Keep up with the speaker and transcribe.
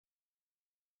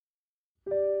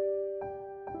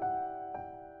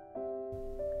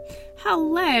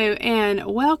Hello, and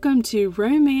welcome to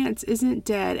Romance Isn't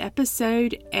Dead,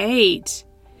 Episode 8,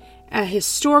 a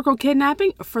historical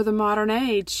kidnapping for the modern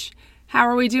age. How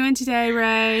are we doing today,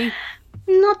 Ray?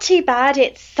 Not too bad.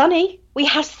 It's sunny. We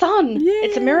have sun. Yay,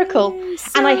 it's a miracle.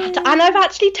 sun. And I've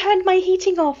actually turned my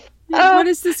heating off. What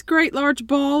is this great large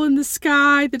ball in the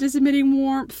sky that is emitting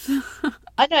warmth?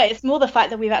 I know, it's more the fact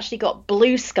that we've actually got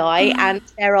blue sky and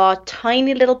there are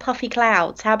tiny little puffy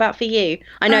clouds. How about for you?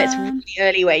 I know it's really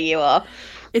early where you are.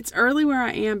 It's early where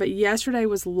I am, but yesterday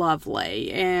was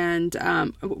lovely. And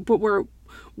but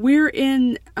we're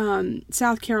in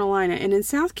South Carolina, and in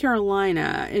South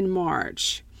Carolina in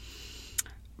March,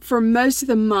 for most of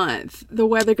the month, the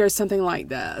weather goes something like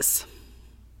this.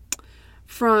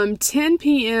 From 10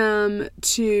 p.m.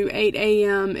 to 8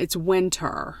 a.m., it's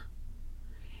winter.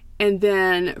 And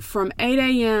then from 8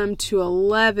 a.m. to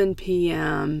 11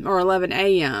 p.m. or 11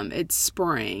 a.m., it's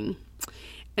spring.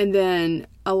 And then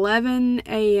 11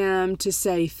 a.m. to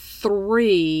say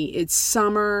 3, it's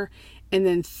summer. And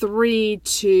then 3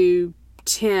 to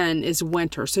 10 is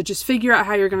winter. So just figure out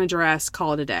how you're going to dress,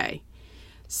 call it a day.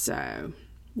 So,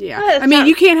 yeah. I mean,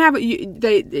 you can't have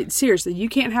it. Seriously, you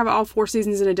can't have all 4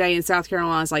 seasons in a day in South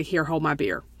Carolina. It's like, here, hold my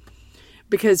beer.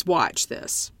 Because watch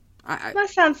this. That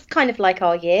sounds kind of like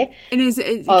our year.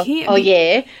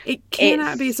 It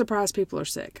cannot be a surprise people are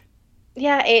sick.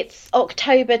 Yeah, it's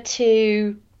October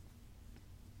to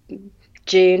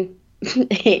June.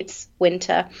 It's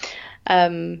winter.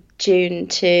 June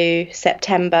to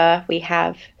September, we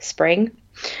have spring.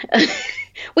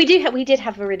 We did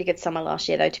have a really good summer last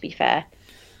year, though, to be fair.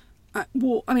 I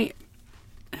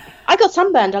got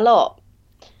sunburned a lot.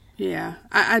 Yeah,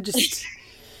 I just...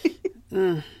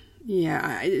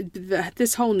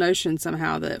 this whole notion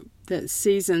somehow that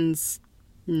seasons,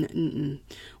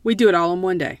 we do it all in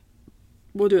one day.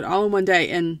 We'll do it all in one day.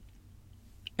 And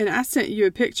I sent you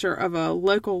a picture of a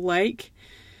local lake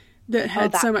that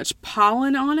had so much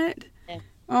pollen on it. Yeah.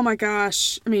 Oh my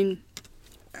gosh. I mean,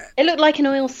 it looked like an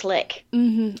oil slick.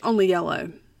 Only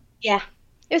yellow. Yeah.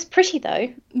 It was pretty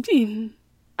though.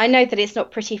 I know that it's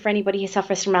not pretty for anybody who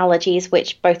suffers from allergies,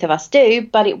 which both of us do,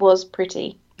 but it was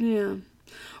pretty. Yeah.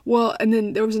 Well, and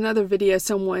then there was another video.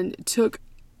 Someone took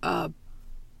a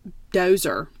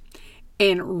dozer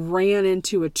and ran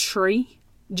into a tree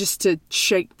just to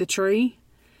shake the tree.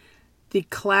 The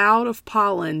cloud of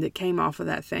pollen that came off of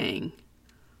that thing.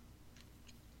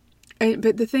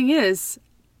 But the thing is,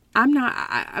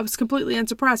 I was completely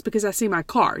unsurprised because I see my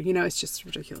car. You know, it's just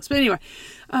ridiculous. But anyway,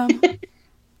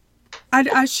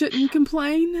 I shouldn't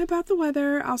complain about the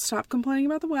weather. I'll stop complaining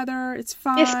about the weather. It's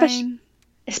fine.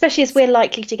 Especially as we're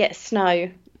likely to get snow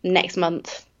next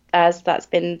month, as that's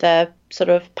been the sort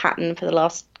of pattern for the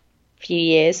last few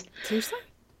years. Seriously?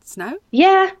 Snow?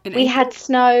 Yeah, we had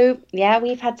snow. Yeah,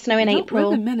 we've had snow in April. We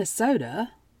live in Minnesota.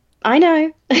 I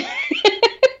know.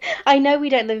 I know we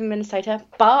don't live in Minnesota,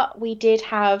 but we've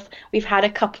had a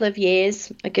couple of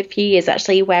years, a good few years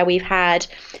actually, where we've had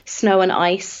snow and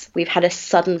ice. We've had a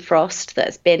sudden frost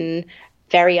that's been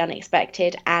very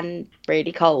unexpected and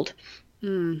really cold.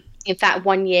 In fact,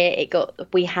 one year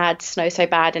we had snow so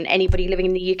bad, and anybody living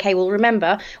in the UK will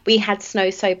remember, we had snow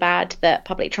so bad that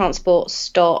public transport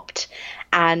stopped,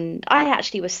 and I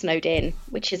actually was snowed in,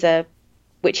 which is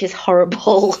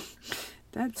horrible.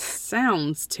 That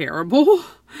sounds terrible.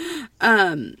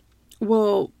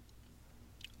 Well,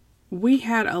 we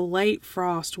had a late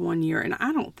frost one year, and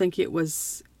I don't think it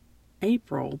was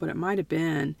April, but it might have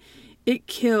been. It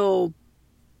killed...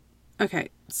 Okay,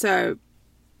 so...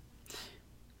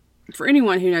 For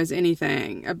anyone who knows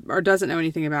anything or doesn't know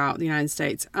anything about the United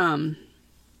States,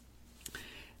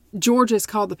 Georgia is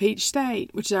called the Peach State,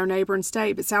 which is our neighboring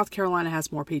state, but South Carolina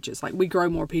has more peaches. Like, we grow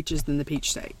more peaches than the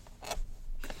Peach State.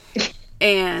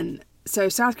 And so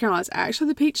South Carolina is actually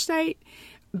the Peach State,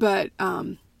 but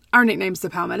our nickname is the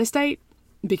Palmetto State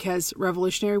because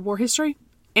Revolutionary War history.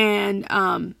 And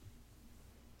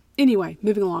anyway,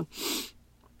 moving along.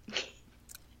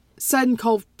 Sudden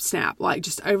cold snap, like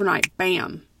just overnight,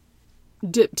 bam.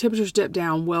 Temperatures dipped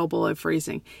down well below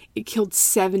freezing. It killed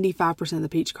 75% of the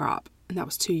peach crop, and that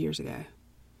was 2 years ago.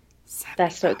 75%.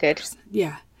 That's not good.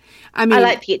 Yeah, I mean, I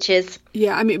like peaches.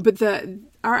 Yeah, I mean, but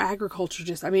our agriculture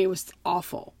it was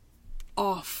awful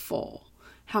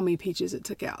how many peaches it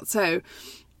took out. So,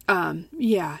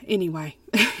 yeah. Anyway,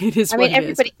 it is.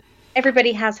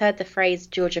 Everybody has heard the phrase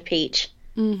Georgia peach,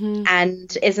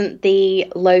 and isn't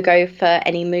the logo for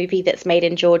any movie that's made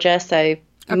in Georgia? So.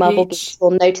 Marvel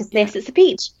will notice this. Yeah. It's a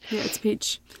peach. Yeah, it's a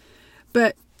peach.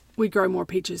 But we grow more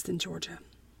peaches than Georgia.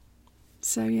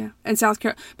 So, yeah. And South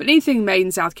Carolina. But anything made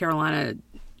in South Carolina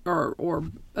or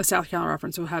a South Carolina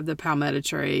reference will have the palmetto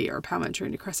tree or palmetto tree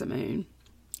and the crescent moon.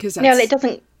 Because No, it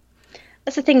doesn't.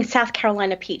 That's the thing. South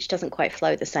Carolina peach doesn't quite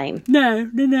flow the same. No.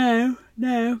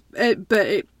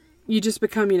 You just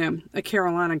become, a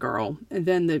Carolina girl, and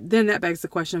then that begs the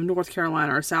question of North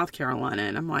Carolina or South Carolina,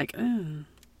 and I'm like, oh,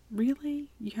 really?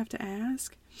 You have to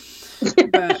ask?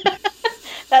 But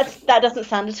that doesn't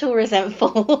sound at all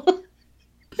resentful.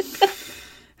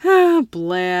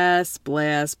 Bless.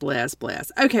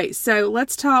 Okay, so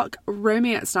let's talk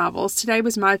romance novels. Today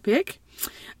was my pick.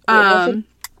 Are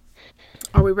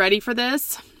we ready for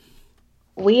this?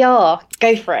 We are.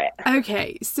 Go for it.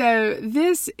 Okay, so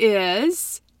this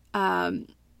is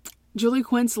Julie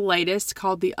Quinn's latest,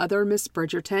 called The Other Miss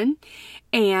Bridgerton,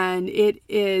 and it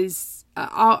is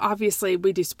obviously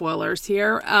we do spoilers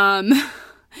here.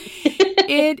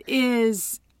 It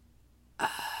is.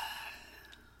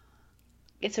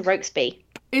 It's a Rokesby.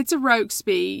 It's a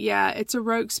Rokesby, yeah. It's a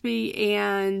Rokesby,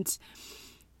 and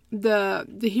the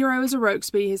hero is a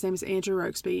Rokesby. His name is Andrew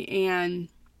Rokesby, and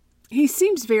he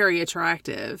seems very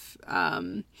attractive.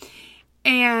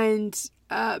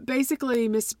 Basically,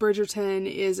 Miss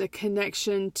Bridgerton is a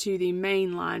connection to the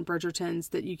mainline Bridgertons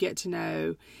that you get to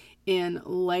know in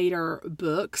later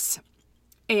books.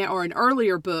 Or in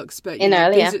earlier books, but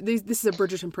this is a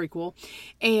Bridgerton prequel,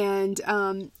 and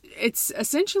it's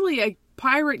essentially a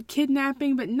pirate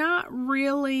kidnapping, but not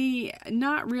really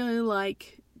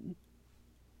like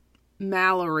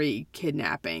Mallory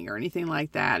kidnapping or anything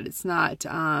like that. It's not.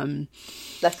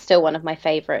 That's still one of my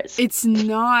favorites. It's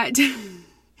not.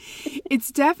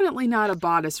 It's definitely not a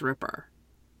bodice ripper.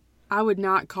 I would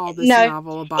not call this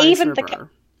novel a bodice ripper.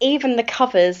 Even the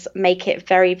covers make it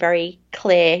very, very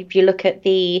clear. If you look at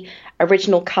the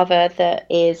original cover that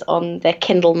is on the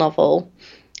Kindle novel,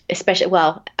 especially,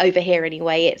 well, over here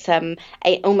anyway, it's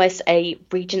almost a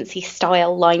Regency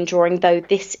style line drawing, though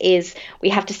we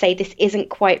have to say this isn't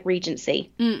quite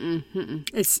Regency.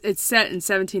 It's set in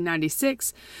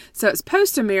 1796, so it's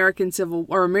post-American Civil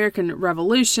or American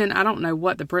Revolution. I don't know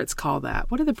what the Brits call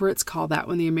that. What do the Brits call that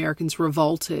when the Americans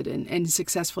revolted and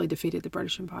successfully defeated the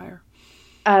British Empire?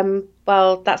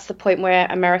 Well, that's the point where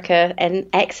America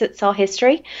exits our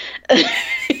history.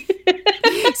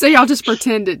 So y'all just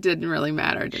pretend it didn't really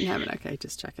matter. It didn't happen. Okay,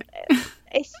 just check it.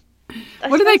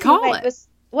 What do they call it? It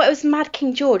was Mad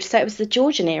King George, so it was the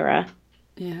Georgian era.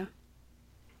 Yeah.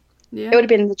 It would have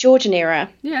been the Georgian era.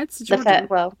 Yeah, it's Georgian.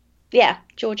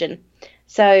 Georgian.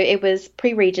 So it was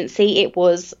pre-Regency. It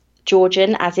was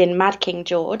Georgian, as in Mad King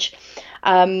George.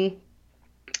 And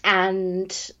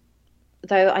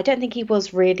though I don't think he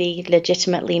was really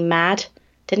legitimately mad.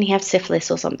 Didn't he have syphilis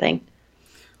or something?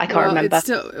 I can't remember.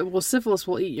 Syphilis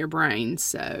will eat your brain,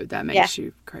 so that makes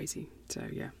you crazy. So,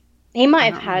 yeah. He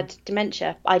might have had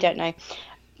dementia. I don't know.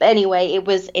 But anyway, it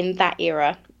was in that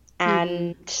era.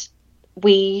 And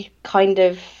we kind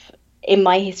of, in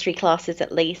my history classes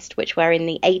at least, which were in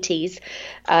the 80s,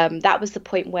 that was the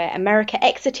point where America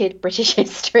exited British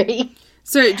history.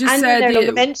 So it just said... no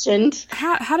longer mentioned.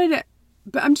 How did it...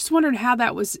 But I'm just wondering how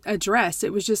that was addressed.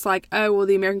 It was just like, oh, well,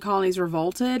 the American colonies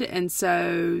revolted, and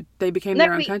so they became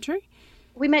their own country?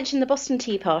 We mentioned the Boston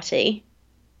Tea Party.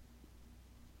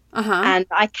 Uh-huh. And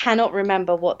I cannot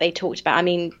remember what they talked about. I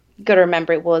mean, got to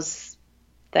remember it was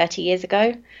 30 years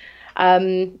ago.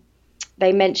 They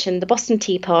mentioned the Boston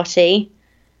Tea Party.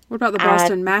 What about the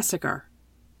Boston Massacre?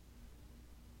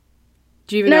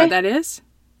 Do you even know what that is?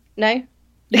 No.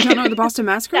 You don't know what the Boston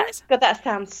Massacre is? God, that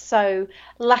sounds so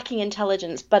lacking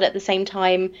intelligence. But at the same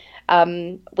time,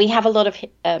 we have a lot of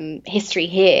history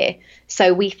here.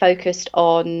 So we focused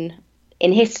on,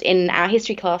 in our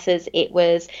history classes, it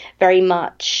was very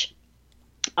much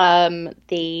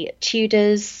the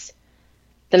Tudors,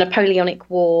 the Napoleonic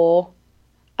War.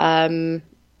 Then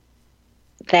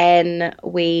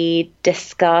we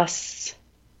discuss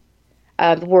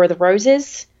the War of the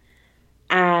Roses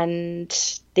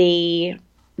and the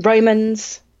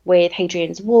Romans with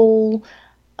Hadrian's Wall.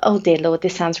 Oh dear Lord,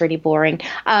 this sounds really boring.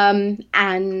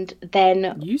 And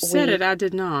then you said it, I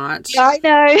did not. I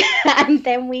know. And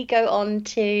then we go on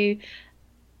to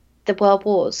the World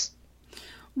Wars.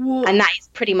 Well, and that is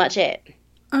pretty much it.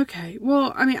 Okay.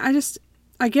 Well, I mean,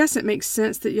 I guess it makes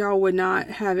sense that y'all would not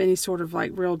have any sort of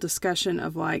like real discussion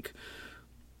of like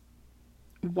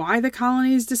why the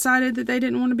colonies decided that they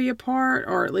didn't want to be a part,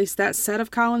 or at least that set of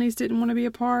colonies didn't want to be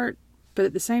a part. But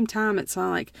at the same time, it's not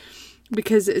like,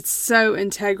 because it's so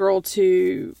integral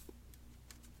to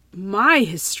my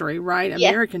history, right? Yeah.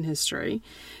 American history,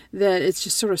 that it's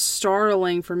just sort of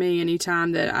startling for me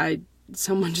anytime that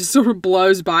someone just sort of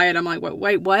blows by it. I'm like,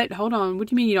 wait, what? Hold on. What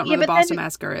do you mean you don't know what the Boston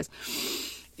Massacre is?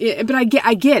 Yeah, but I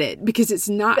get it because it's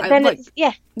not. But then like,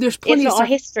 there's plenty it's of not stuff, our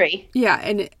history. Yeah,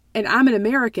 and I'm an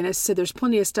Americanist, so there's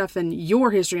plenty of stuff in your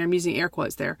history. I'm using air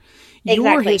quotes there. Your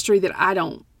Exactly. history that I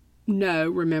don't know,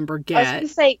 remember, I was get going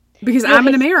to say because I'm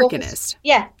an Americanist.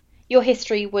 Your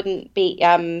history wouldn't be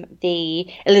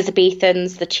the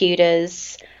Elizabethans, the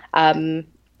Tudors,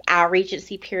 our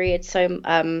Regency period. So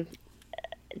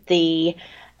the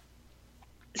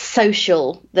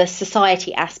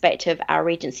society aspect of our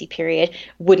Regency period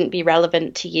wouldn't be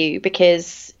relevant to you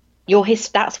because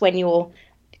that's when your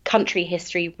country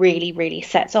history really, really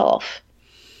sets off.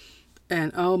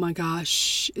 And oh my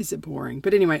gosh, is it boring?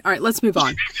 But anyway, all right, let's move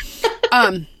on.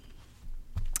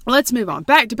 Let's move on.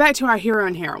 Back to our hero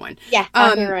and heroine. Yeah,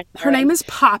 our hero and her name is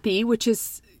Poppy, which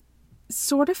is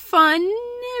sort of fun,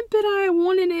 but I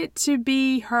wanted it to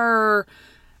be her.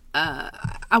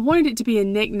 I wanted it to be a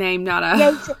nickname, not a.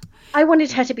 Yeah, I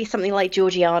wanted her to be something like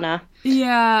Georgiana.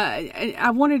 Yeah, I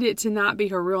wanted it to not be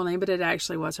her real name, but it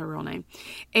actually was her real name.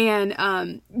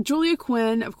 And Julia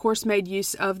Quinn, of course, made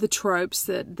use of the tropes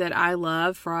that I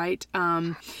love, right?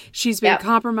 She's been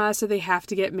compromised, so they have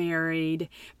to get married.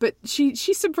 But she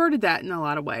subverted that in a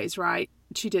lot of ways, right?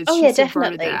 She did. Oh, she definitely.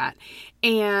 subverted that.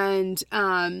 And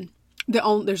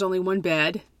there's only one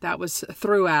bed. That was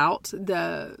throughout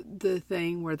the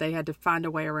thing where they had to find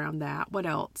a way around that. What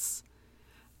else?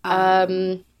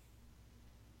 The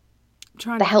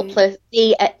helpless,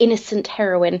 the innocent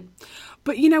heroine.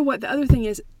 But you know what? The other thing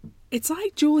is, it's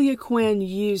like Julia Quinn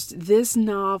used this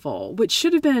novel, which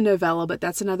should have been a novella, but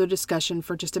that's another discussion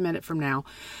for just a minute from now.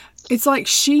 It's like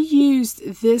she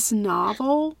used this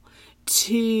novel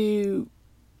to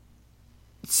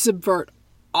subvert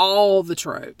all the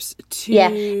tropes.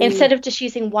 Instead of just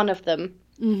using one of them,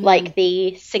 like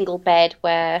the single bed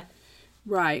where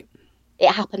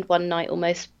it happened one night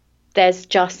almost. There's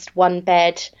just one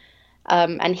bed,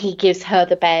 and he gives her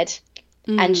the bed,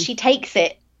 and she takes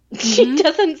it. She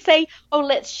doesn't say, "Oh,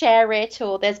 let's share it,"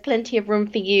 or "There's plenty of room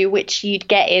for you," which you'd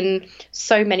get in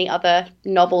so many other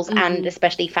novels and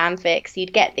especially fanfics.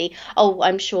 You'd get the, "Oh,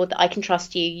 I'm sure that I can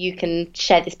trust you. You can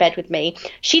share this bed with me."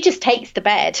 She just takes the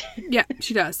bed. Yeah,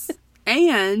 she does,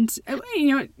 and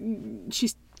you know,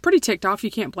 she's pretty ticked off.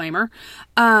 You can't blame her.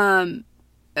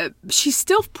 She's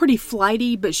still pretty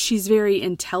flighty, but she's very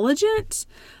intelligent.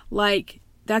 Like,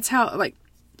 that's how, like,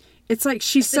 it's like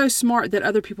she's so smart that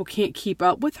other people can't keep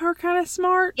up with her kind of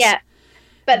smart. Yeah.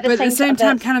 But at the same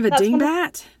time, kind of a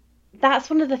dingbat. That's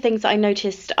one of the things that I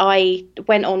noticed. I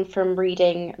went on from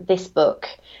reading this book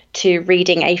to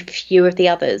reading a few of the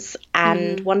others.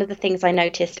 And one of the things I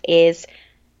noticed is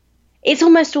it's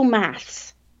almost all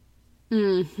maths.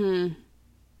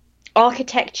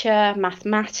 Architecture,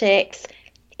 mathematics.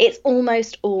 It's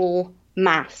almost all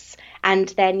maths. And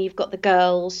then you've got the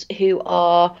girls who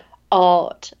are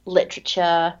art,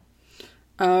 literature.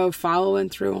 Oh, following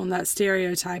through on that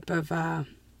stereotype of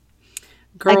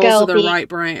girls with the right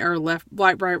brain or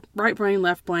right brain,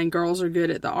 left brain. Girls are good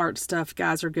at the art stuff.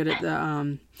 Guys are good at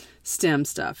the STEM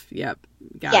stuff. Yep.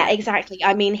 Yeah, exactly.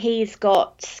 I mean, he's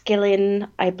got skill in,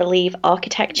 I believe,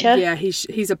 architecture. Yeah,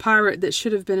 he's a pirate that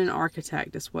should have been an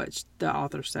architect, is what the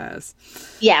author says.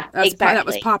 Yeah, exactly. That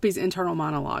was Poppy's internal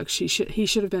monologue. He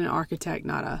should have been an architect,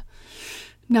 not a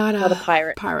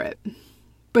pirate.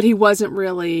 But he wasn't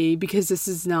really, because this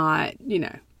is not,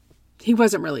 he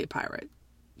wasn't really a pirate.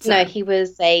 So. No, he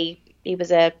was a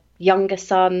younger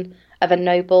son of a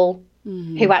noble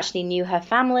who actually knew her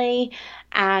family.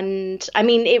 And I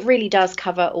mean, it really does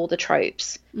cover all the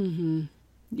tropes.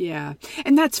 Yeah.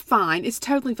 And that's fine. It's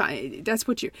totally fine. That's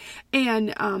what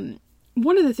and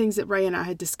one of the things that Ray and I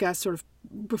had discussed sort of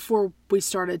before we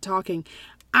started talking,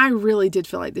 I really did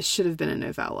feel like this should have been a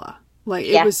novella. Like,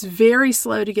 it was very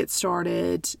slow to get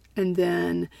started. And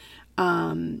then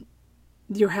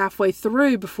you're halfway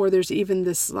through before there's even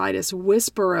the slightest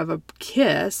whisper of a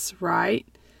kiss, right?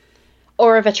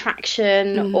 Or of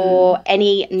attraction or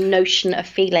any notion of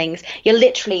feelings.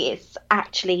 It's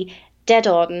actually dead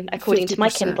on, according 50%. To my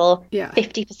Kindle,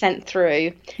 50%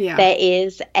 through. Yeah. There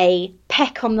is a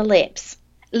peck on the lips,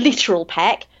 literal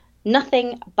peck,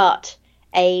 nothing but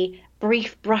a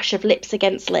brief brush of lips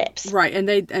against lips. Right, and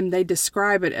they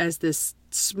describe it as this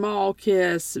small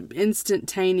kiss,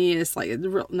 instantaneous, but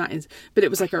it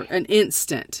was like an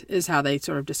instant is how they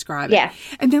sort of describe it. Yeah.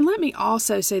 And then let me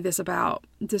also say this about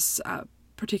this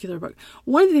particular book.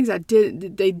 One of the things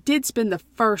they did spend the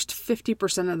first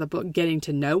 50% of the book getting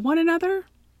to know one another.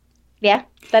 Yeah,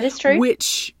 that is true.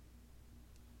 Which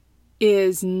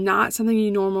is not something you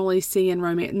normally see in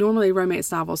romance. Normally,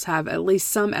 romance novels have at least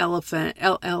some element.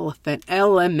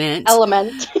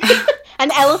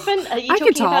 An elephant? Are you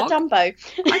talking about Dumbo?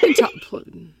 I can talk.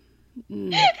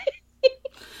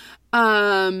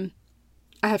 I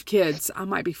have kids. I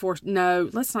might be forced. No,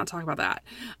 let's not talk about that.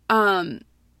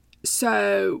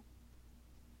 So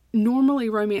normally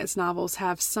romance novels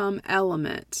have some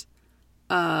element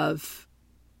of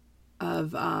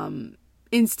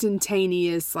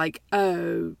instantaneous, like,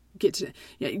 oh, get to,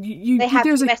 yeah, they have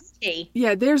there's USP.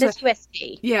 There's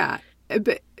USP. Yeah.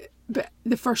 But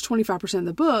the first 25% of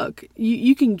the book,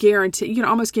 you can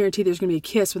almost guarantee there's going to be a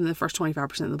kiss within the first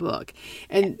 25% of the book.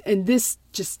 And this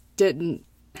just didn't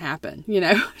happen,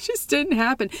 it just didn't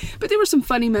happen. But there were some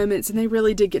funny moments, and they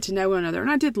really did get to know one another.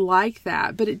 And I did like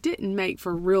that, but it didn't make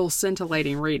for real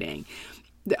scintillating reading.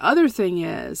 The other thing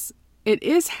is, it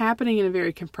is happening in a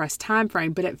very compressed time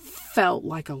frame, but it felt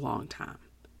like a long time.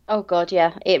 Oh God,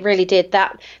 yeah, it really did.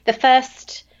 That the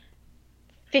first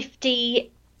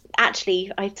 50,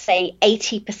 actually, I'd say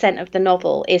 80% of the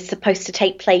novel is supposed to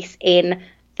take place in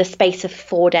the space of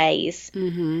 4 days.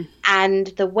 Mm-hmm. And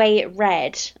the way it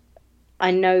read, I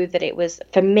know that it was,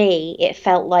 for me, it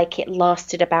felt like it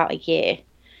lasted about a year.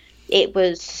 It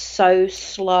was so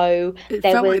slow. It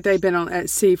felt like they'd been at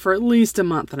sea for at least a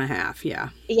month and a half, yeah.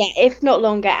 Yeah, if not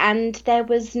longer. And there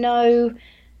was no...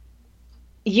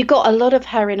 You got a lot of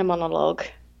her inner monologue.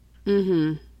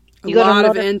 Mm-hmm. A lot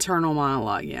of internal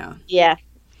monologue, yeah. Yeah.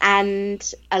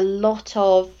 And a lot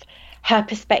of her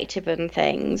perspective on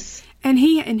things. And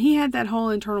he had that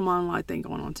whole internal monologue thing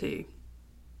going on too.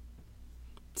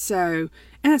 So,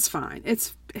 and it's fine. It's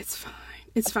fine.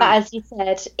 It's fine. But as you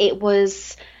said, it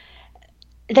was...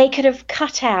 They could have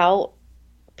cut out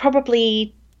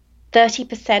probably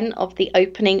 30% of the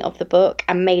opening of the book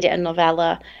and made it a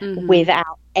novella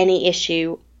without any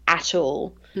issue at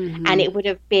all. Mm-hmm. And it would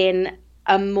have been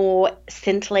a more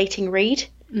scintillating read.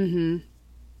 Mm-hmm.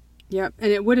 Yep.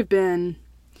 And it would have been...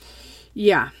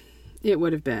 Yeah. It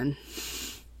would have been.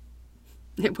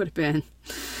 It would have been.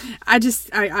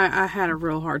 I had a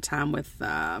real hard time with...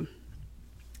 I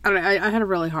had a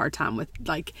really hard time with,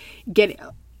 like, getting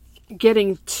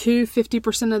to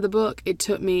 50% of the book. It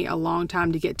took me a long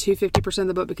time to get to 50% of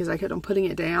the book because I kept on putting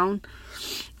it down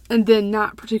and then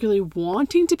not particularly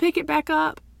wanting to pick it back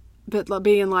up, but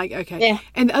being like, okay. Yeah.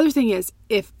 And the other thing is,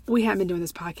 if we hadn't been doing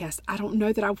this podcast, I don't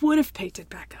know that I would have picked it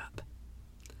back up.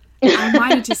 I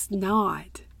might have just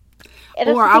not.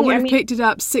 Or I would have picked it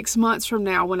up 6 months from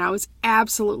now when I was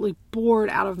absolutely bored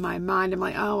out of my mind. I'm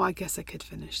like, oh, I guess I could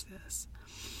finish this.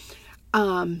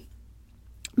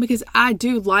 Because I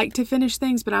do like to finish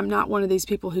things, but I'm not one of these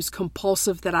people who's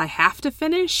compulsive that I have to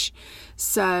finish.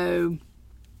 So,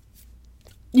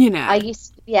 I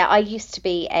used to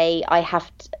be I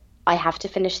have to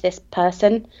finish this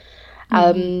person.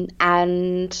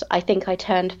 And I think I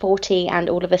turned 40 and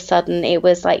all of a sudden it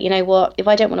was like, you know what, if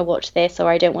I don't want to watch this or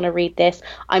I don't want to read this,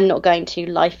 I'm not going to.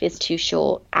 Life is too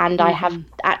short. And I have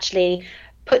actually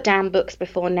put down books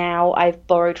before now. I've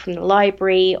borrowed from the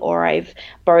library or I've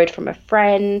borrowed from a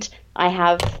friend. I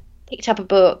have picked up a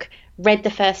book, read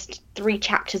the first 3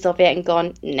 chapters of it and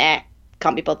gone, nah,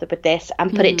 can't be bothered with this,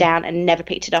 and put it down and never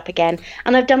picked it up again.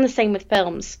 And I've done the same with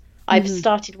films. I've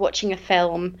started watching a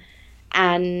film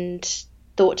and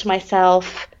thought to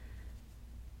myself,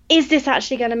 is this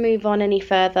actually going to move on any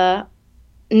further?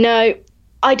 No,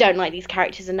 I don't like these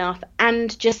characters enough,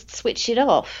 and just switched it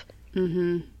off.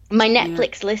 Mm-hmm. My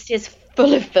Netflix list is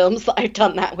full of films that I've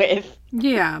done that with.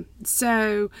 Yeah,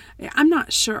 so I'm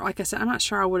not sure, like I said, I'm not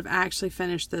sure I would have actually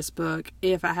finished this book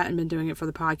if I hadn't been doing it for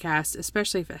the podcast,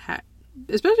 especially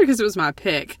because it was my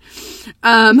pick.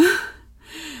 But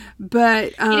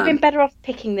you'd have been better off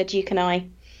picking The Duke and I.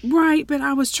 Right, but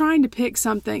I was trying to pick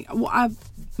something.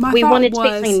 We wanted to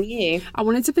pick something new. I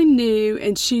wanted something new,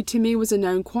 and she, to me, was a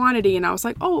known quantity, and I was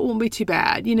like, oh, it won't be too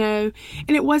bad, And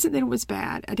it wasn't that it was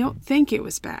bad. I don't think it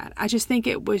was bad. I just think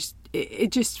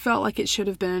it just felt like it should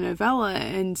have been a novella,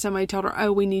 and somebody told her,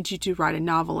 oh, we need you to write a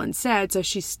novel instead, so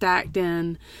she stacked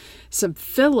in some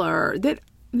filler that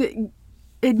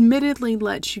admittedly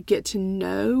lets you get to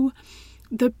know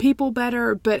the people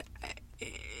better, but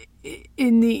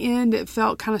in the end, it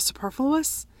felt kind of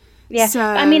superfluous. Yeah, so,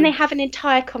 I mean, they have an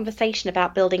entire conversation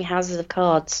about building houses of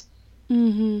cards.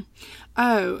 Mm-hmm.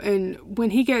 Oh, and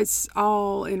when he gets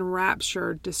all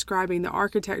enraptured describing the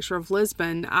architecture of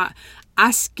Lisbon, I'll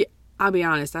be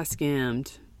honest, I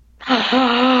skimmed.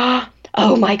 Oh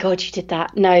my God, you did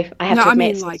that. No, I have to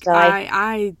admit,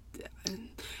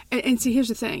 and see, here's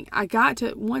the thing. I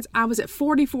was at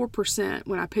 44%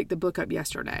 when I picked the book up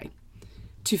yesterday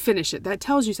to finish it. That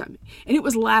tells you something. And it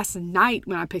was last night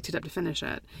when I picked it up to finish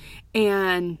it.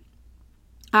 And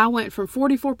I went from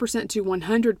 44% to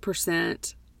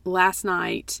 100% last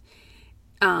night.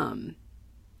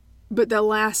 But the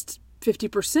last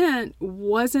 50%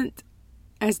 wasn't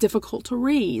as difficult to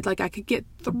read. Like I could get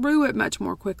through it much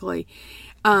more quickly.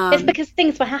 It's because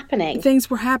things were happening.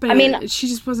 Things were happening. I mean, she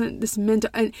just wasn't this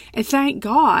mental. And thank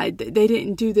God that they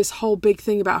didn't do this whole big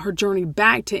thing about her journey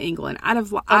back to England. I'd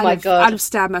have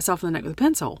stabbed myself in the neck with a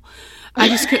pencil. I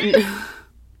just couldn't.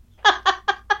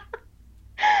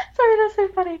 Sorry, that's so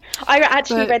funny. I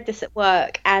actually read this at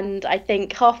work, and I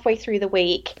think halfway through the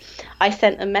week, I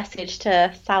sent a message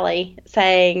to Sally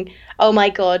saying, "Oh my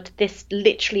God, this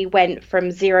literally went from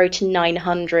 0 to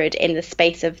 900 in the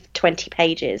space of 20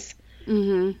 pages."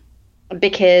 Mm-hmm.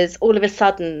 Because all of a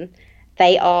sudden,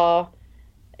 they are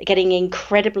getting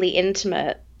incredibly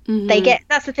intimate. Mm-hmm.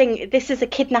 That's the thing, this is a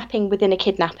kidnapping within a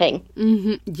kidnapping.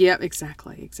 Mm-hmm. Yeah,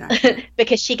 exactly.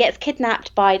 Because she gets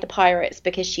kidnapped by the pirates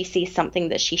because she sees something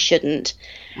that she shouldn't.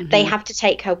 Mm-hmm. They have to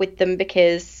take her with them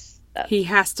because he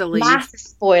has to leave. Massive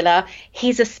spoiler,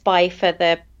 he's a spy for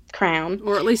the crown.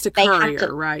 Or at least a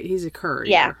courier, right? He's a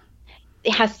courier. Yeah.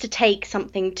 It has to take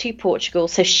something to Portugal,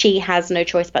 so she has no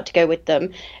choice but to go with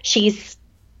them. She's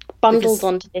bundled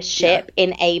onto this ship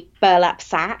in a burlap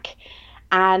sack.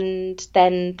 And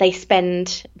then they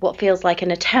spend what feels like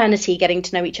an eternity getting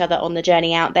to know each other on the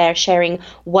journey out there, sharing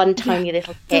one tiny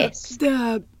little kiss.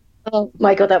 Oh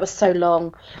my God, that was so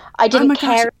long. I didn't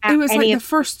care about it was like the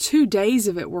first 2 days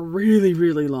of it were really,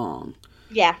 really long.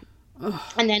 Yeah. Ugh.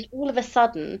 And then all of a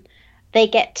sudden, they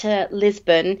get to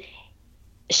Lisbon.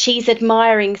 She's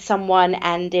admiring someone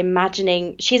and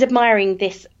she's admiring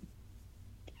this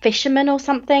fisherman or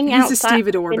something. He's a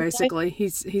stevedore, basically.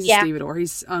 He's a stevedore.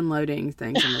 He's unloading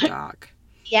things in the dock.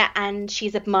 Yeah, and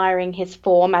she's admiring his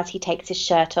form as he takes his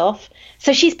shirt off.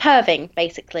 So she's perving,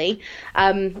 basically,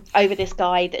 over this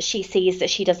guy that she sees that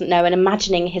she doesn't know and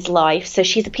imagining his life. So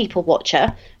she's a people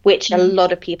watcher, which a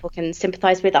lot of people can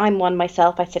sympathise with. I'm one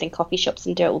myself. I sit in coffee shops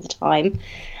and do it all the time.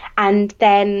 And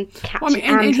then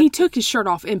and he took his shirt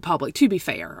off in public, to be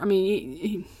fair. I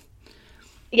mean,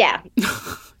 yeah.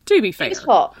 To be fair. It was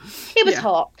hot. It was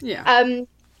hot. Yeah.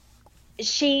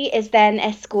 She is then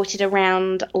escorted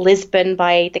around Lisbon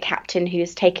by the captain,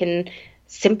 who's taken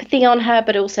sympathy on her,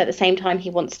 but also at the same time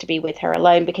he wants to be with her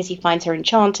alone because he finds her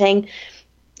enchanting.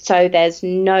 So there's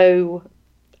no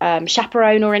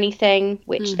chaperone or anything,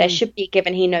 which there should be,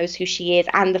 given he knows who she is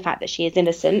and the fact that she is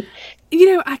innocent.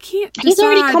 You know, I can't decide. He's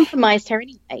already compromised her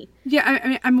anyway. Yeah, I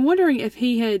mean, I'm wondering if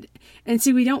he had, and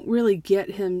see, we don't really get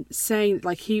him saying,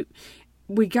 like,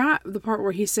 we got the part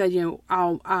where he said, you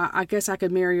know, I guess I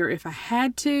could marry her if I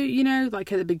had to, you know,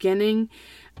 like at the beginning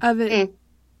of it.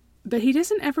 But he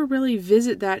doesn't ever really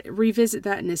revisit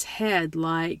that in his head.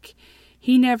 Like,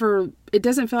 it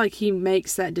doesn't feel like he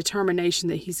makes that determination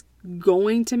that he's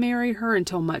going to marry her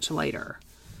until much later.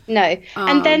 No.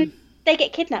 And then they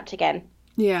get kidnapped again.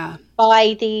 Yeah.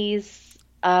 By these,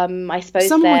 I suppose,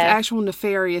 someone with actual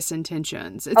nefarious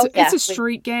intentions. It's a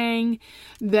street gang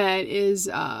that is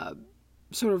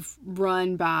sort of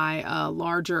run by a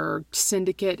larger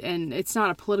syndicate, and it's not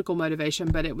a political motivation,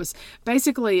 but it was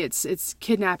basically it's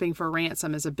kidnapping for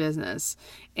ransom as a business.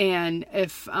 And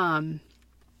if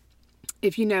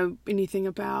you know anything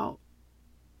about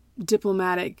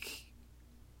diplomatic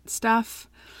stuff,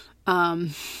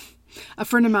 a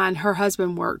friend of mine, her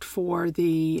husband worked for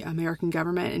the American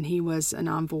government, and he was an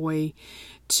envoy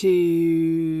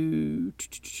to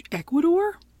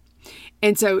Ecuador.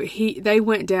 And so they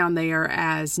went down there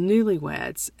as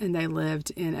newlyweds, and they lived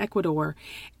in Ecuador.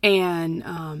 And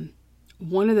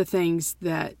one of the things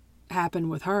that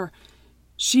happened with her,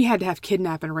 she had to have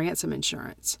kidnap and ransom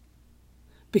insurance,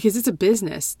 because it's a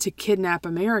business to kidnap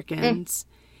Americans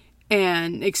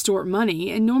and extort money.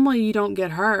 And normally you don't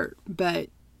get hurt, but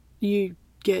you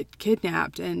get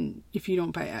kidnapped, and if you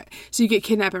don't pay it, so you get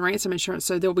kidnap and ransom insurance.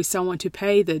 So there'll be someone to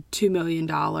pay the $2 million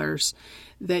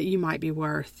that you might be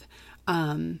worth.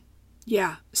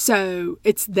 Yeah. So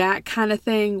it's that kind of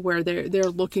thing where they're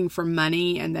looking for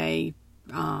money, and they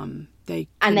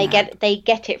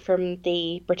get it from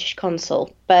the British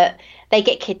consul, but they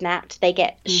get kidnapped. They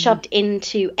get shoved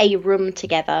into a room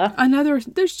together.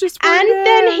 There's just one bed.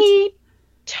 Then he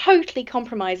totally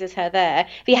compromises her there.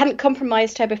 If he hadn't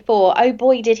compromised her before, oh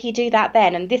boy, did he do that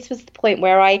then. And this was the point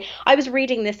where I was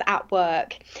reading this at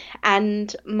work,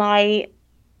 and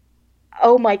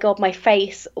oh my God, my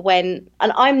face and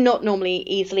I'm not normally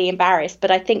easily embarrassed, but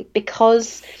I think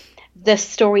because the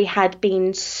story had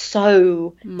been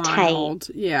so mild,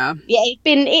 tame. Yeah,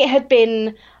 it had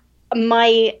been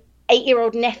my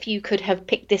 8-year-old nephew could have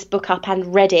picked this book up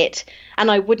and read it, and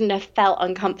I wouldn't have felt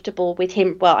uncomfortable with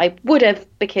him. Well, I would have,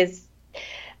 because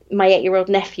my 8-year-old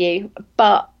nephew,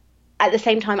 but at the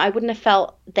same time, I wouldn't have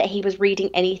felt that he was reading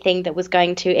anything that was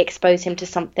going to expose him to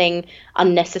something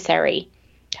unnecessary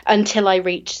until I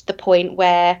reached the point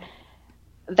where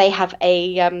they have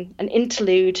an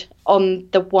interlude on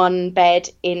the one bed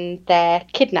in their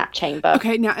kidnap chamber.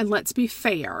 Okay, now, and let's be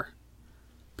fair.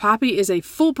 Poppy is a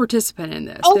full participant in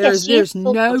this. Oh, yes, she is There's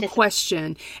full no participant.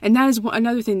 question. And that is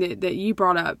another thing that you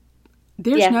brought up.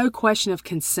 There's no question of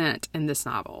consent in this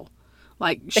novel.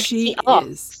 Like, she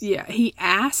is. Yeah, he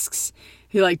asks.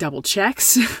 He, like, double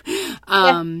checks.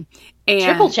 And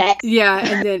triple checks.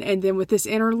 Yeah, and then with this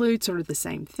interlude, sort of the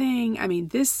same thing. I mean,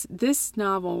 this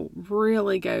novel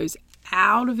really goes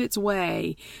out of its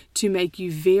way to make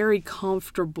you very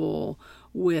comfortable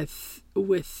with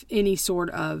any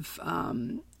sort of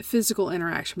physical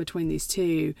interaction between these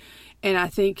two. And I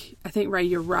think Ray,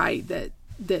 you're right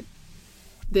that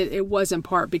it was in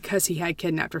part because he had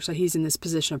kidnapped her, so he's in this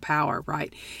position of power,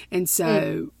 right? And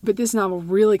so, but this novel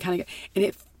really kind of, and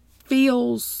it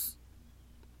feels,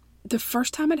 the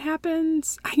first time it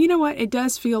happens, you know what, it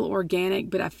does feel organic,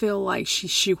 but I feel like she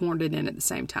shoehorned it in at the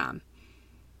same time.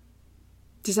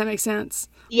 Does that make sense?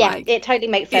 Yeah, like, it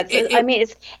totally makes sense. I mean,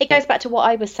 it goes back to what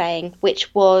I was saying,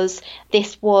 which was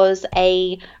this was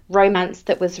a romance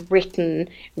that was written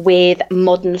with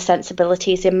modern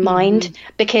sensibilities in mind.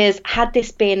 Because had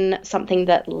this been something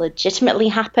that legitimately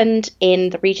happened in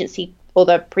the Regency or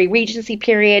the pre-Regency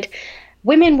period,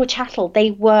 women were chattel.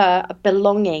 They were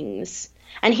belongings.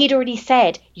 And he'd already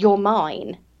said, "You're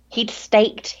mine." He'd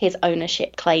staked his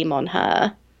ownership claim on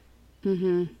her.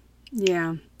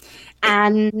 Yeah.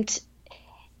 And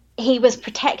he was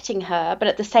protecting her, but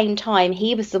at the same time,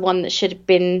 he was the one that should have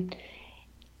been,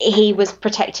 he was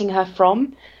protecting her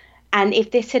from. And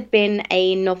if this had been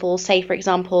a novel, say, for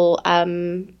example,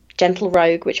 Gentle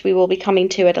Rogue, which we will be coming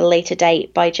to at a later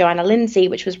date by Joanna Lindsey,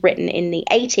 which was written in the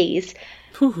 80s,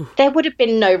 there would have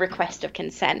been no request of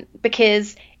consent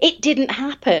because it didn't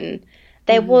happen.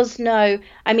 There was no,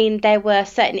 I mean, there were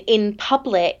certain in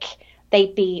public,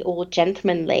 they'd be all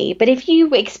gentlemanly. But if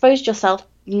you exposed yourself,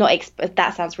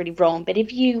 that sounds really wrong, but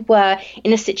if you were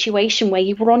in a situation where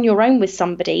you were on your own with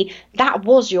somebody, that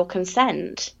was your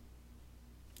consent.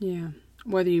 Yeah,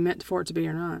 whether you meant for it to be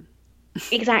or not.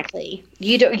 Exactly.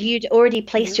 You'd already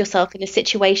placed yourself in a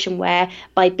situation where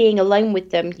by being alone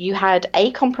with them, you had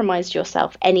compromised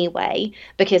yourself anyway,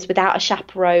 because without a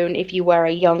chaperone, if you were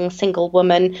a young single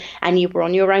woman and you were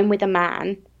on your own with a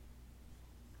man,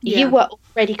 you were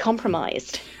already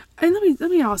compromised. And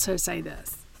let me also say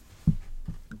this.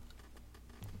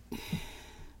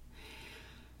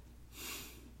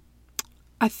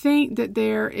 I think that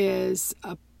there is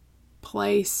a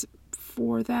place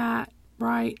for that,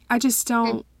 right? I just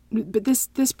don't. But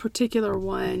this particular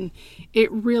one,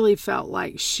 it really felt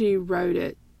like she wrote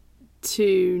it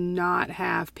to not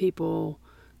have people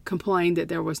complain that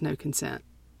there was no consent.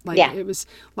 Like it was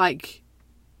like.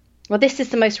 Well, this is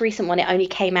the most recent one. It only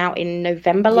came out in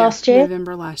November last year.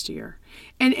 November last year,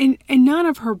 and none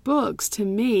of her books, to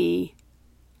me,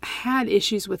 had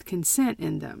issues with consent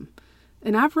in them.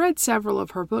 And I've read several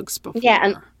of her books before. Yeah,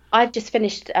 and I've just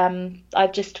finished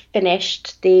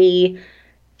the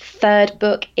third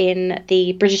book in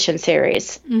the Bridgerton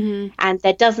series, and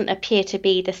there doesn't appear to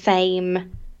be the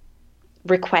same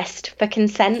request for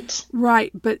consent.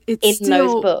 Right, but it's in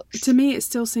still, those books. To me, it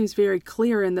still seems very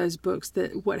clear in those books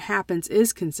that what happens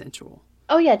is consensual.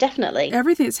 Oh yeah, definitely.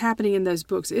 Everything that's happening in those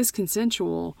books is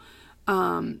consensual,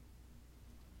 and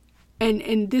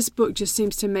this book just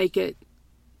seems to make it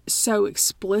so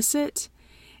explicit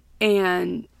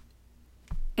and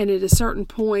at a certain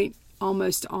point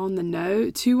almost on the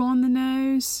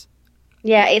nose.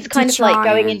 Yeah, it's kind of like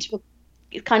going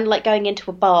into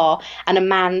a bar and a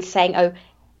man saying, "Oh,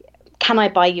 can I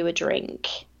buy you a drink?"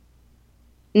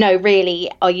 No, really,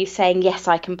 are you saying, "Yes,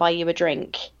 I can buy you a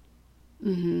drink"?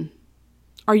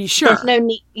 Are you sure? There's no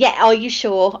need. Yeah, are you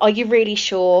sure? Are you really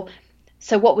sure?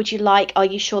 So what would you like? Are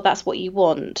you sure that's what you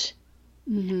want?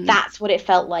 That's what it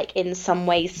felt like in some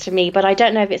ways to me, but I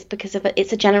don't know if it's because of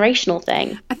it's a generational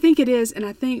thing. I think it is, and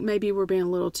I think maybe we're being a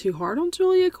little too hard on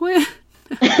Julia Quinn.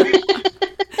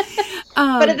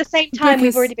 But at the same time,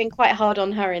 we've already been quite hard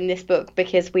on her in this book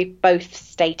because we've both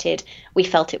stated we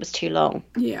felt it was too long.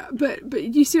 Yeah, but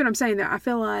you see what I'm saying there? I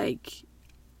feel like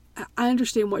I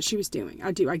understand what she was doing.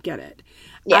 I do. I get it.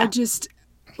 Yeah. I just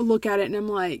look at it and I'm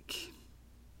like...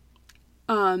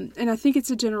 and I think it's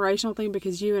a generational thing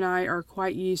because you and I are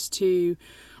quite used to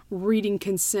reading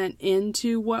consent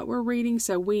into what we're reading.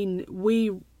 So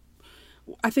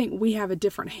I think we have a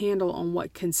different handle on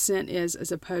what consent is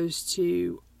as opposed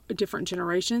to different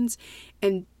generations.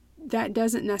 And that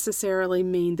doesn't necessarily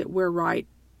mean that we're right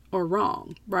or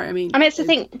wrong, right? I mean, it's the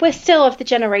thing. We're still of the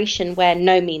generation where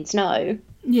no means no.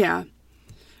 Yeah.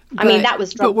 I mean, that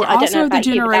was drummed. I don't know about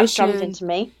you, but that was drummed into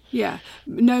me. Yeah.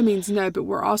 No means no, but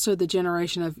we're also the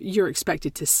generation of you're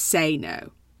expected to say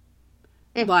no.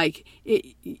 Like,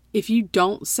 if you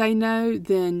don't say no,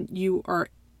 then you are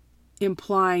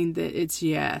implying that it's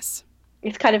yes.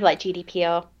 It's kind of like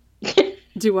GDPR.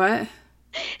 Do what?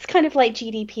 It's kind of like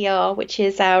GDPR, which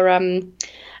is our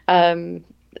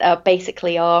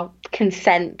basically our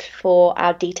consent for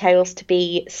our details to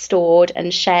be stored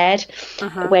and shared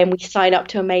when we sign up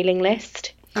to a mailing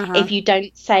list. If you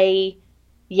don't say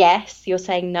yes, you're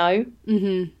saying no.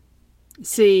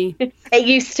 See, it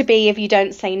used to be if you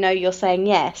don't say no, you're saying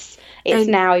yes. It's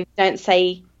now if you don't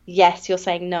say yes, you're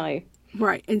saying no.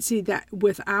 Right. And see that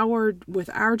with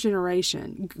our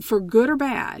generation, for good or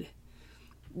bad,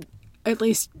 at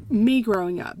least me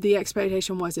growing up, the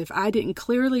expectation was if I didn't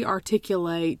clearly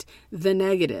articulate the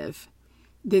negative,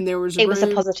 then there was it was a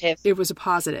positive. It was a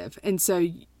positive. And so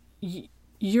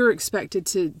you're expected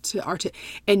to articulate.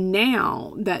 And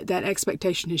now that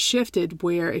expectation has shifted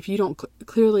where if you don't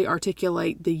clearly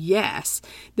articulate the yes,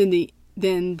 then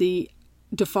the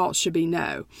default should be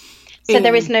no. So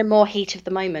there is no more heat of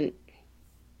the moment.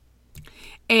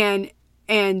 And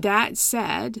that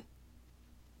said,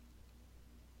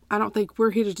 I don't think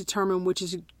we're here to determine which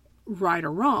is right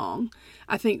or wrong.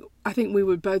 I think we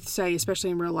would both say, especially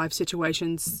in real life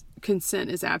situations, consent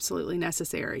is absolutely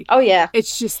necessary. Oh yeah.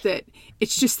 It's just that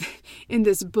in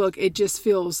this book, it just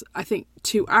feels, I think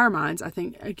to our minds, I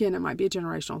think again, it might be a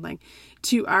generational thing.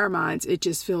 To our minds, it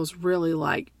just feels really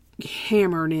like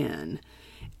hammered in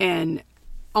and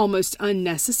almost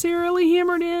unnecessarily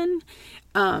hammered in.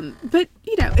 But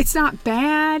you know, it's not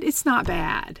bad. It's not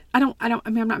bad. I mean,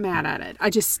 I'm not mad at it. I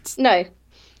just, no,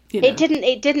 you know.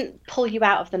 It didn't pull you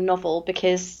out of the novel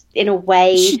because in a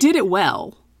way she did it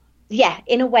well. Yeah.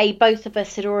 In a way, both of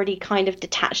us had already kind of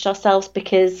detached ourselves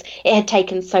because it had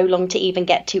taken so long to even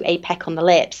get to a peck on the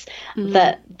lips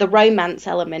that the romance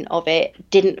element of it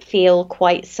didn't feel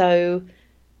quite so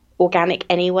organic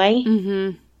anyway.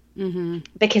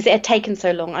 Because it had taken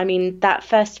so long. I mean, that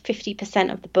first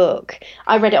 50% of the book,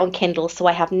 I read it on Kindle, so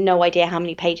I have no idea how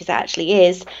many pages it actually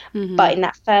is. But in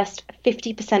that first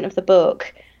 50% of the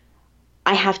book,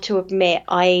 I have to admit,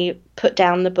 I put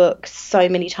down the book so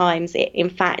many times. In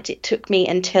fact, it took me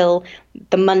until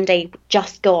the Monday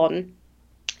just gone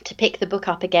to pick the book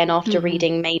up again after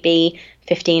reading maybe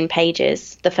 15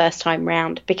 pages the first time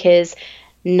round, because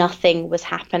nothing was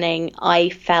happening. I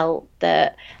felt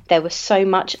that there was so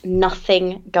much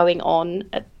nothing going on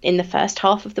in the first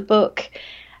half of the book.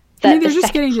 I mean, they're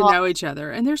just getting to know each other,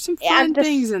 and there's some fun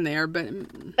things in there, but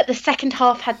the second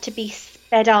half had to be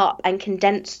sped up and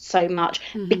condensed so much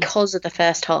because of the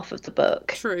first half of the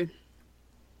book. True.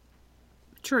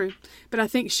 But I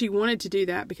think she wanted to do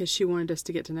that because she wanted us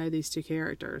to get to know these two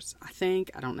characters. I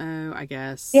don't know, I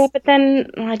guess. Yeah, but then,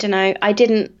 I don't know, I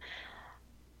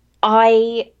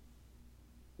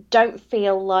don't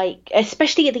feel like,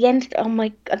 especially at the end,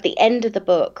 at the end of the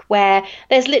book, where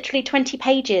there's literally 20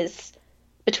 pages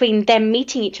between them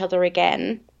meeting each other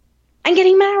again and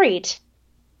getting married.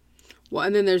 Well,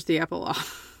 and then there's the epilogue.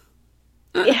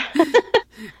 Yeah.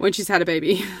 When she's had a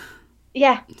baby.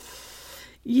 Yeah.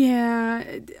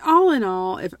 Yeah. All in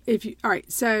all, if you, all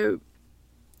right, so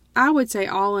I would say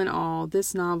all in all,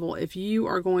 this novel, if you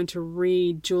are going to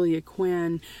read Julia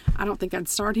Quinn, I don't think I'd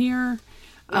start here.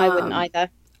 I wouldn't either.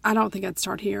 I don't think I'd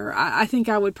start here. I think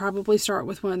I would probably start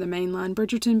with one of the mainline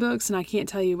Bridgerton books, and I can't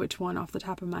tell you which one off the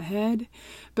top of my head,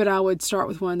 but I would start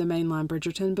with one of the mainline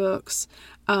Bridgerton books.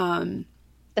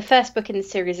 The first book in the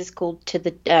series is called The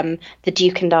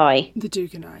Duke and I. The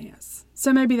Duke and I, yes.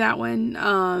 So maybe that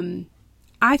one.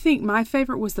 I think my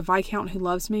favorite was The Viscount Who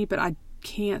Loves Me, but I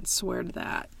can't swear to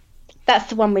that. That's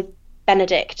the one with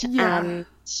Benedict and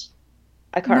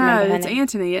I can't remember her name. No, it's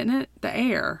Anthony, isn't it? The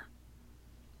heir.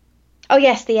 Oh,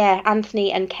 yes, the heir.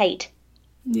 Anthony and Kate.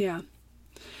 Yeah.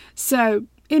 So,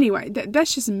 anyway,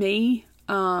 that's just me.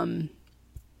 That's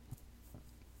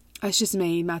just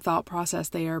me, my thought process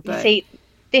there. But see,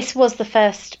 this was the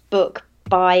first book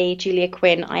by Julia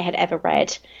Quinn I had ever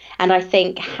read. And I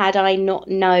think had I not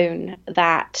done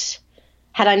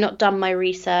my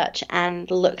research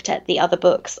and looked at the other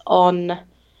books on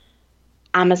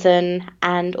Amazon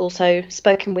and also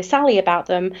spoken with Sally about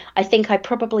them, I think I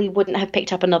probably wouldn't have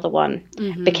picked up another one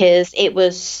because it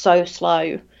was so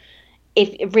slow.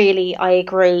 If really, I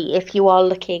agree, if you are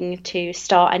looking to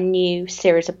start a new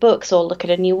series of books or look at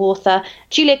a new author,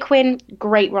 Julia Quinn,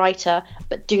 great writer,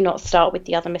 but do not start with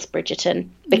the other Miss Bridgerton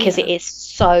because it is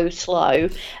so slow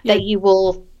that you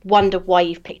will wonder why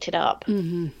you've picked it up.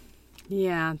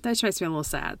 Yeah, that just makes me a little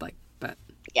sad. But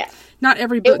Yeah. not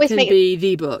every book can be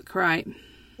the book, right?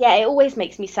 Yeah, it always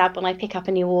makes me sad when I pick up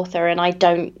a new author and I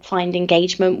don't find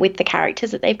engagement with the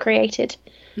characters that they've created.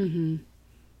 Mm-hmm.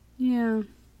 Yeah.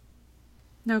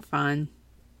 No fun.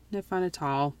 No fun at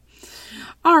all.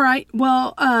 All right.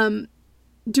 Well,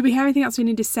 do we have anything else we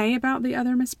need to say about the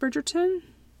other Miss Bridgerton?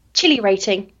 Chili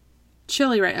rating.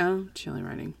 Chili rating.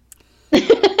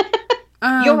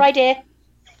 Your idea.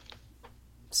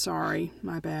 Sorry,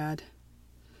 my bad.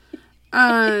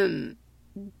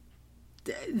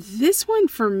 This one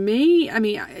for me, I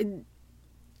mean,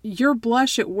 your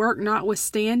blush at work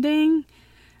notwithstanding,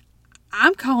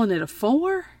 I'm calling it a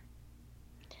 4.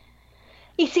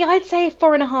 You see, I'd say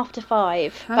 4.5 to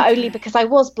 5, but only because I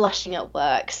was blushing at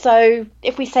work. So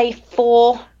if we say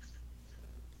 4,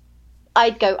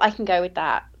 I can go with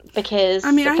that, because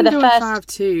I mean, I for can the go first, with 5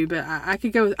 too, but I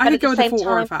could go with a 4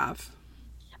 or a 5.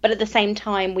 But at the same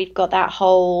time, we've got that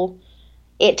whole,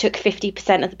 it took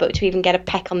 50% of the book to even get a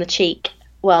peck on the cheek.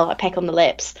 Well, a peck on the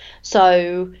lips.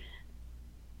 So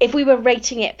if we were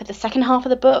rating it for the second half of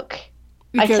the book,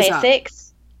 I'd say a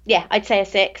 6. Yeah, I'd say a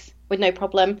 6 with no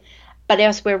problem. But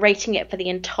as we're rating it for the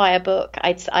entire book,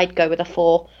 I'd go with a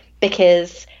 4,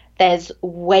 because there's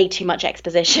way too much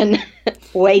exposition.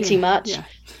 Way too much. Yeah.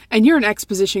 And you're an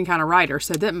exposition kind of writer,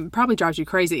 so that probably drives you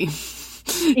crazy.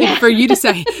 Yeah. For you to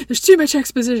say, there's too much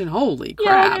exposition. Holy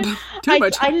crap. Yeah, too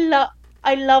much.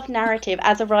 I love narrative.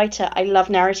 As a writer, I love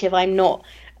narrative.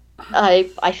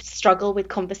 I struggle with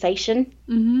conversation.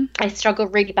 Mm-hmm. I struggle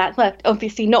really bad. Well,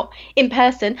 obviously not in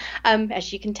person,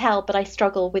 as you can tell, but I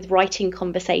struggle with writing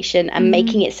conversation and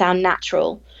making it sound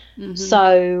natural. Mm-hmm.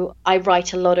 So I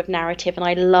write a lot of narrative, and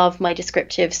I love my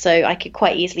descriptive. So I could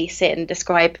quite easily sit and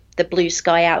describe the blue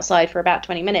sky outside for about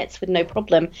 20 minutes with no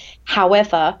problem.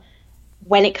 However,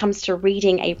 when it comes to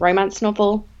reading a romance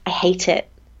novel, I hate it.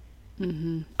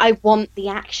 Mm-hmm. I want the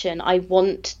action. I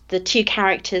want the two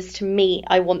characters to meet.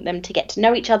 I want them to get to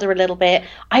know each other a little bit.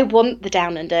 I want the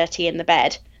down and dirty in the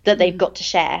bed that they've got to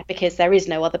share, because there is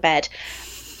no other bed.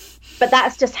 But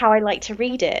that's just how I like to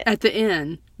read it. At the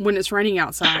inn, when it's raining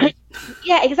outside.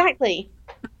 Yeah, exactly.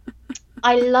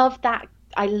 I love that.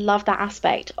 I love that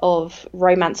aspect of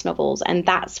romance novels, and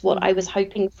that's what I was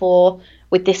hoping for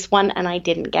with this one, and I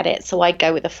didn't get it, so I'd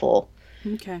go with a 4.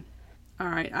 Okay. All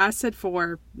right. I said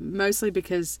 4, mostly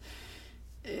because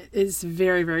it's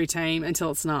very, very tame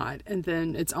until it's not. And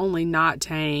then it's only not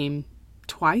tame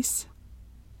twice.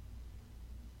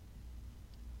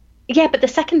 Yeah, but the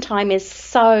second time is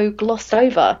so glossed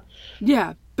over.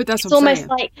 Yeah, but that's it's what I'm almost saying.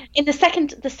 Like in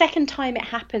the second time it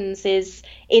happens is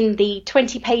in the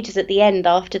 20 pages at the end,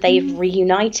 after they've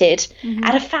reunited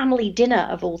at a family dinner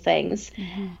of all things.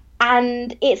 Mm-hmm.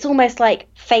 And it's almost like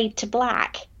fade to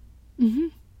black. Mm-hmm.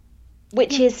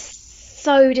 Which is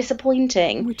so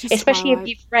disappointing, especially if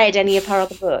you've read any of her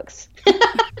other books.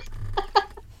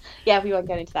 Yeah, we won't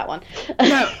go into that one.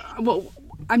 No, well,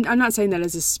 I'm not saying that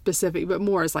as a specific, but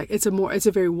more as like it's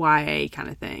a very YA kind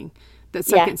of thing. That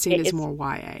second scene is more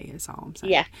YA, is all I'm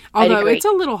saying. Yeah, although it's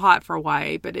a little hot for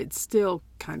YA, but it's still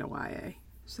kind of YA.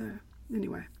 So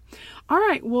anyway, all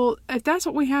right. Well, if that's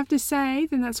what we have to say,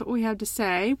 then that's what we have to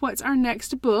say. What's our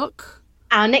next book?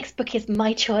 Our next book is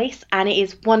my choice, and it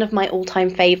is one of my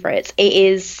all-time favourites. It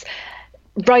is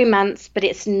romance, but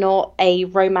it's not a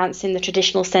romance in the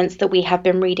traditional sense that we have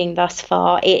been reading thus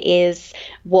far. It is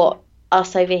what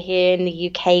us over here in the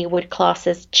UK would class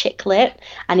as chick lit,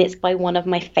 and it's by one of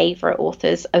my favourite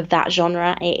authors of that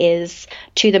genre. It is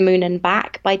To the Moon and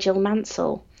Back by Jill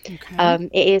Mansell. Okay.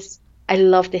 I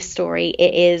love this story.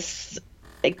 It is...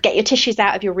 Get your tissues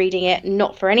out if you're reading it,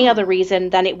 not for any other reason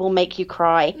than it will make you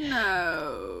cry.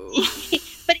 No.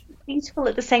 But it's beautiful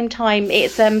at the same time.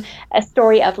 It's a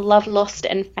story of love lost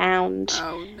and found.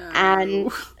 Oh, no.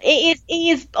 And it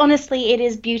is honestly, it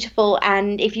is beautiful.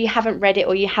 And if you haven't read it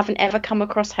or you haven't ever come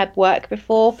across her work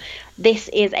before, this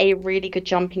is a really good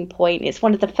jumping point. It's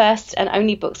one of the first and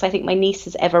only books I think my niece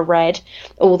has ever read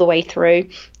all the way through,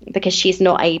 because she's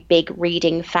not a big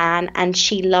reading fan, and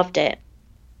she loved it.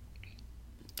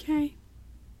 Okay.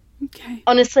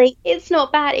 Honestly, it's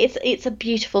not bad. It's a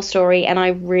beautiful story, and I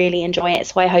really enjoy it,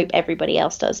 so I hope everybody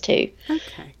else does too.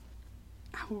 Okay.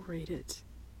 I will read it.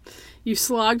 You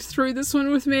slogged through this one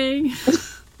with me.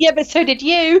 Yeah, but so did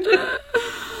you.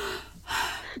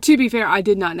 To be fair, I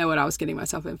did not know what I was getting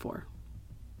myself in for.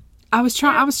 I was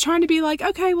trying to be like,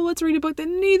 okay, well, let's read a book that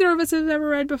neither of us has ever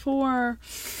read before,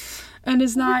 and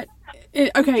is not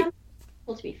okay.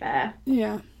 Well, to be fair.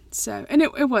 Yeah. So, and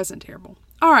it wasn't terrible.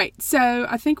 All right, so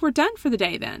I think we're done for the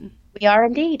day then. We are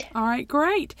indeed. All right,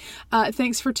 great.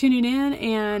 Thanks for tuning in.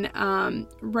 And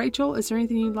Rachel, is there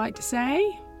anything you'd like to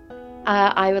say?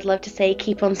 I would love to say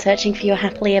keep on searching for your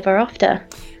happily ever after.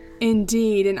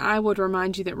 Indeed, and I would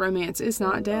remind you that romance is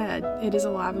not dead. It is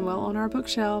alive and well on our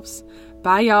bookshelves.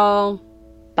 Bye, y'all.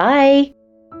 Bye.